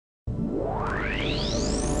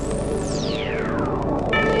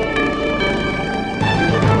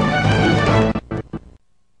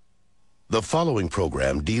The following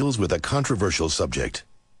program deals with a controversial subject.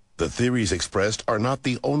 The theories expressed are not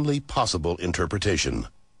the only possible interpretation.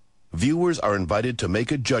 Viewers are invited to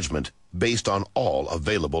make a judgment based on all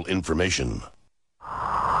available information.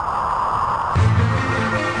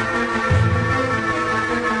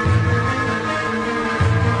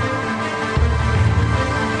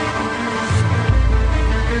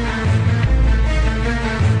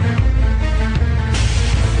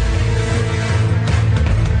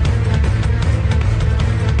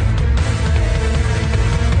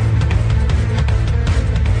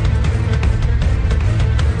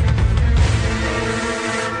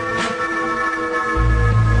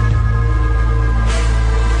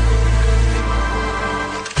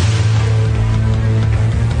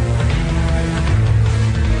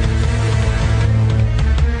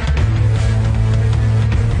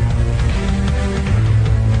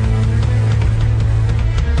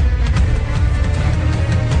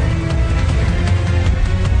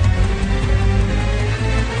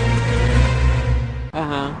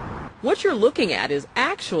 What you're looking at is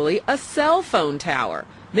actually a cell phone tower.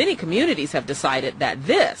 Many communities have decided that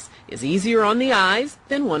this is easier on the eyes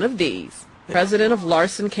than one of these. President of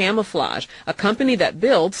Larson Camouflage, a company that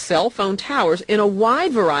builds cell phone towers in a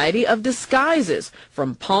wide variety of disguises,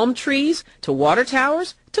 from palm trees to water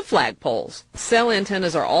towers to flagpoles. Cell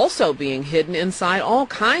antennas are also being hidden inside all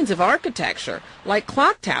kinds of architecture, like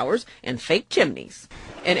clock towers and fake chimneys.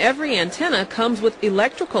 And every antenna comes with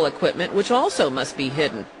electrical equipment which also must be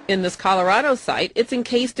hidden. In this Colorado site, it's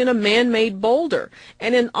encased in a man-made boulder.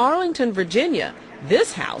 And in Arlington, Virginia,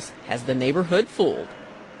 this house has the neighborhood fooled.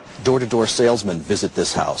 Door-to-door salesmen visit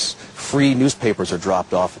this house. Free newspapers are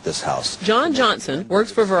dropped off at this house. John Johnson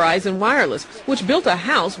works for Verizon Wireless, which built a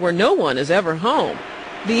house where no one is ever home.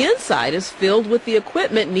 The inside is filled with the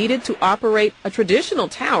equipment needed to operate a traditional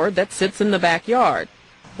tower that sits in the backyard.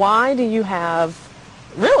 Why do you have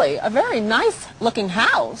really a very nice looking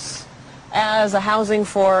house as a housing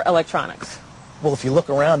for electronics? Well, if you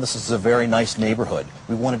look around, this is a very nice neighborhood.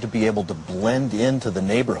 We wanted to be able to blend into the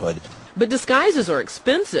neighborhood. But disguises are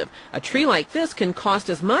expensive. A tree like this can cost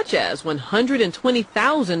as much as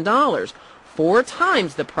 $120,000, 4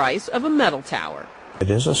 times the price of a metal tower. It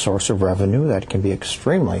is a source of revenue that can be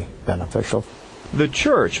extremely beneficial. The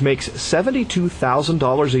church makes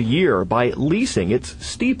 $72,000 a year by leasing its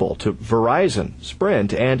steeple to Verizon,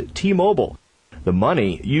 Sprint, and T-Mobile. The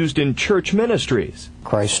money used in church ministries.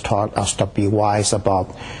 Christ taught us to be wise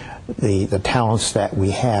about the talents that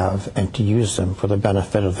we have and to use them for the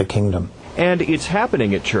benefit of the kingdom. And it's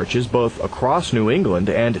happening at churches both across New England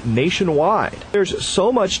and nationwide. There's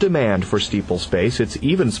so much demand for steeple space, it's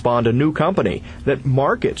even spawned a new company that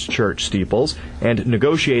markets church steeples and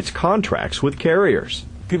negotiates contracts with carriers.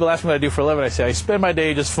 People ask me what I do for a living. I say, I spend my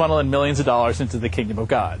day just funneling millions of dollars into the kingdom of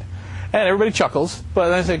God. And everybody chuckles,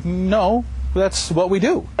 but I say, no, that's what we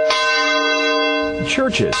do.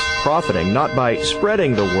 Churches profiting not by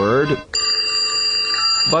spreading the word,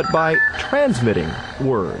 but by transmitting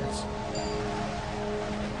words.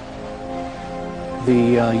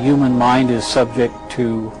 The human mind is subject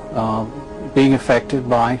to being affected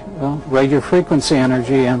by radio frequency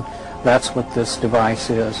energy, and that's what this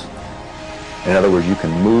device is. In other words, you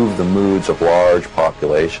can move the moods of large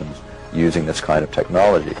populations using this kind of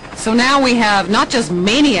technology. So now we have not just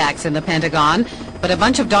maniacs in the Pentagon, but a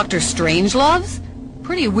bunch of Dr. Strangeloves?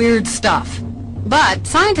 Pretty weird stuff. But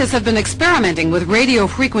scientists have been experimenting with radio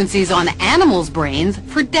frequencies on animals' brains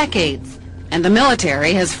for decades. And the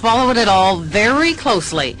military has followed it all very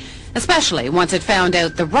closely, especially once it found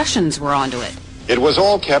out the Russians were onto it. It was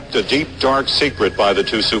all kept a deep, dark secret by the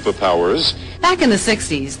two superpowers. Back in the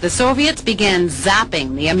 60s, the Soviets began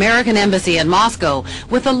zapping the American embassy in Moscow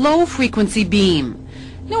with a low-frequency beam.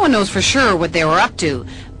 No one knows for sure what they were up to,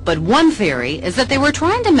 but one theory is that they were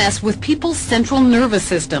trying to mess with people's central nervous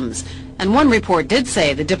systems. And one report did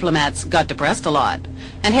say the diplomats got depressed a lot.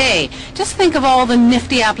 And hey, just think of all the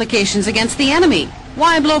nifty applications against the enemy.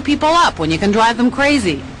 Why blow people up when you can drive them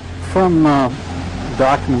crazy? From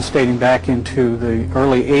documents dating back into the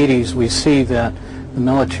early 80s, we see that the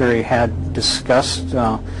military had discussed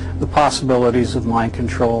the possibilities of mind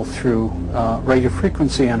control through radio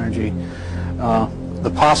frequency energy.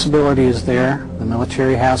 The possibility is there. The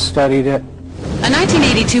military has studied it. A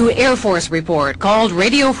 1982 Air Force report called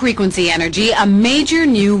radio frequency energy a major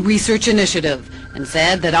new research initiative and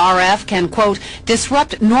said that RF can, quote,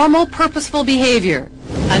 disrupt normal purposeful behavior.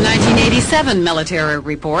 A 1987 military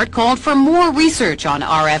report called for more research on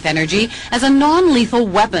RF energy as a non-lethal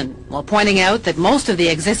weapon, while pointing out that most of the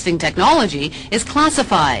existing technology is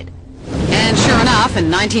classified. And sure enough,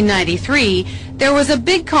 in 1993, there was a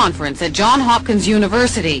big conference at Johns Hopkins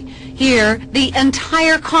University. Here, the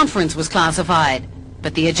entire conference was classified,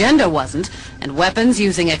 but the agenda wasn't, and weapons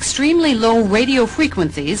using extremely low radio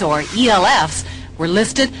frequencies, or ELFs, were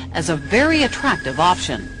listed as a very attractive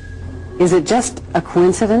option. Is it just a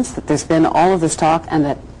coincidence that there's been all of this talk and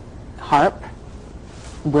that HAARP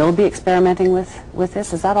will be experimenting with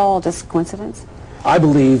this? Is that all just coincidence? I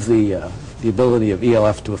believe the ability of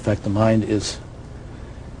ELF to affect the mind is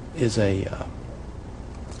a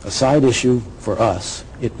side issue for us.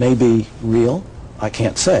 It may be real. I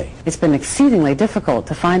can't say. It's been exceedingly difficult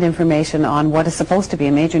to find information on what is supposed to be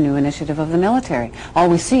a major new initiative of the military. All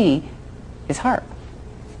we see is HAARP.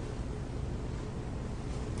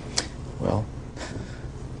 Well,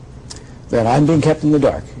 then I'm being kept in the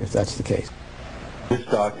dark, if that's the case. This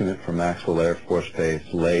document from Maxwell Air Force Base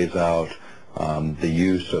lays out the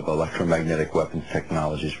use of electromagnetic weapons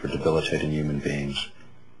technologies for debilitating human beings.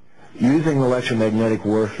 Using electromagnetic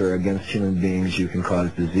warfare against human beings, you can cause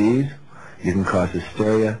disease, you can cause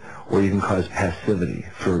hysteria, or you can cause passivity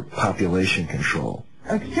for population control.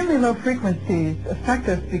 Extremely low frequencies affect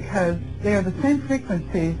us because they are the same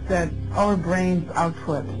frequencies that our brains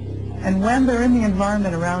output. And when they're in the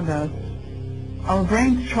environment around us, our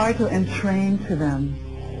brains try to entrain to them.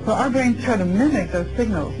 So our brains try to mimic those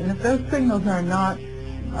signals. And if those signals are not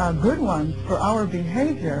good ones for our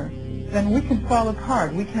behavior, then we can fall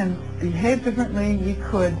apart. We can behave differently. We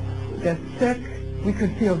could get sick. We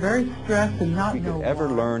could feel very stressed and not know why. If we could ever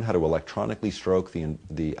learn how to electronically stroke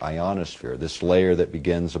the ionosphere, this layer that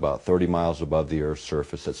begins about 30 miles above the Earth's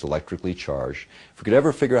surface that's electrically charged, if we could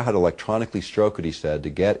ever figure out how to electronically stroke it, he said, to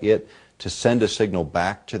get it to send a signal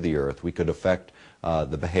back to the Earth, we could affect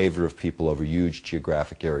the behavior of people over huge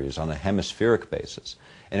geographic areas on a hemispheric basis.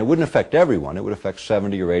 And it wouldn't affect everyone. It would affect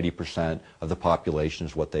 70 or 80% of the population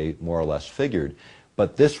is what they more or less figured.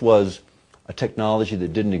 But this was a technology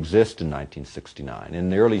that didn't exist in 1969. In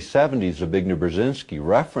the early 70s, Zbigniew Brzezinski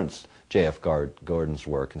referenced J.F. Gordon's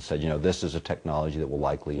work and said, you know, this is a technology that will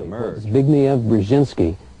likely emerge. Zbigniew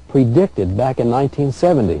Brzezinski predicted back in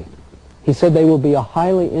 1970. He said they will be a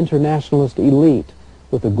highly internationalist elite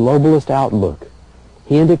with a globalist outlook.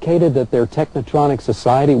 He indicated that their technotronic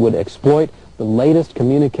society would exploit the latest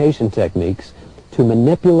communication techniques to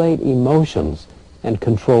manipulate emotions and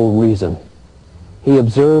control reason. He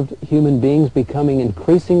observed human beings becoming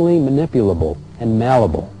increasingly manipulable and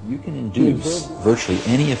malleable. You can induce virtually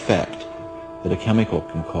any effect that a chemical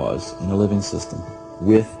can cause in a living system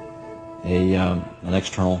with an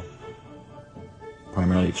external,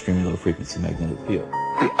 primarily extremely low frequency magnetic field.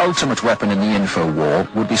 The ultimate weapon in the info war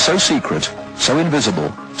would be so secret, so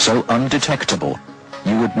invisible, so undetectable,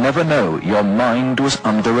 you would never know your mind was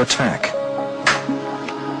under attack.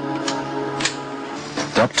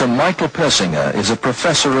 Dr. Michael Persinger is a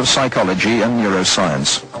professor of psychology and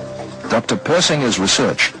neuroscience. Dr. Persinger's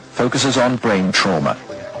research focuses on brain trauma,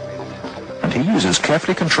 and he uses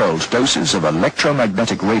carefully controlled doses of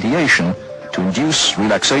electromagnetic radiation to induce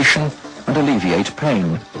relaxation and alleviate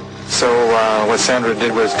pain. So what Sandra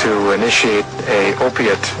did was to initiate a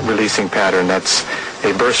opiate releasing pattern. That's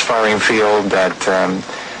a burst firing field that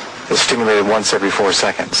is stimulated once every 4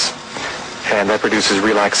 seconds. And that produces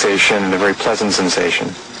relaxation and a very pleasant sensation.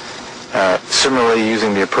 Similarly,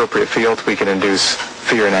 using the appropriate field, we can induce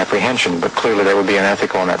fear and apprehension, but clearly that would be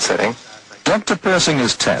unethical in that setting. Dr.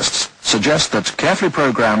 Persinger's tests suggest that carefully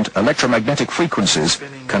programmed electromagnetic frequencies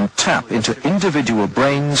can tap into individual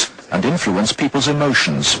brains and influence people's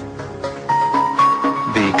emotions.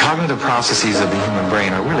 The cognitive processes of the human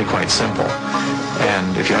brain are really quite simple.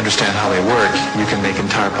 And if you understand how they work, you can make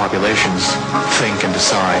entire populations think and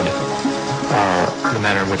decide the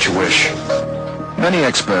manner in which you wish. Many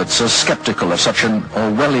experts are skeptical of such an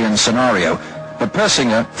Orwellian scenario, but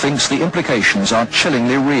Persinger thinks the implications are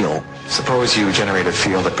chillingly real. Suppose you generate a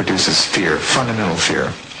field that produces fear, fundamental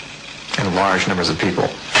fear, in large numbers of people.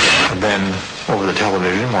 And then, over the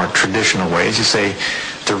television, more traditional ways, you say,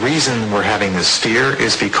 the reason we're having this fear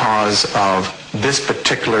is because of this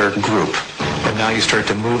particular group. And now you start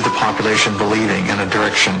to move the population believing in a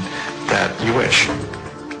direction that you wish.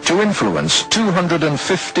 To influence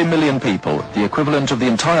 250 million people, the equivalent of the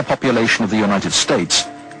entire population of the United States,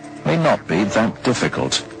 may not be that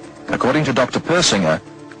difficult. According to Dr. Persinger,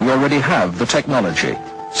 we already have the technology,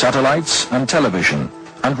 satellites and television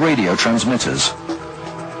and radio transmitters.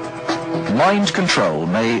 Mind control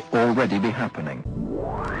may already be happening.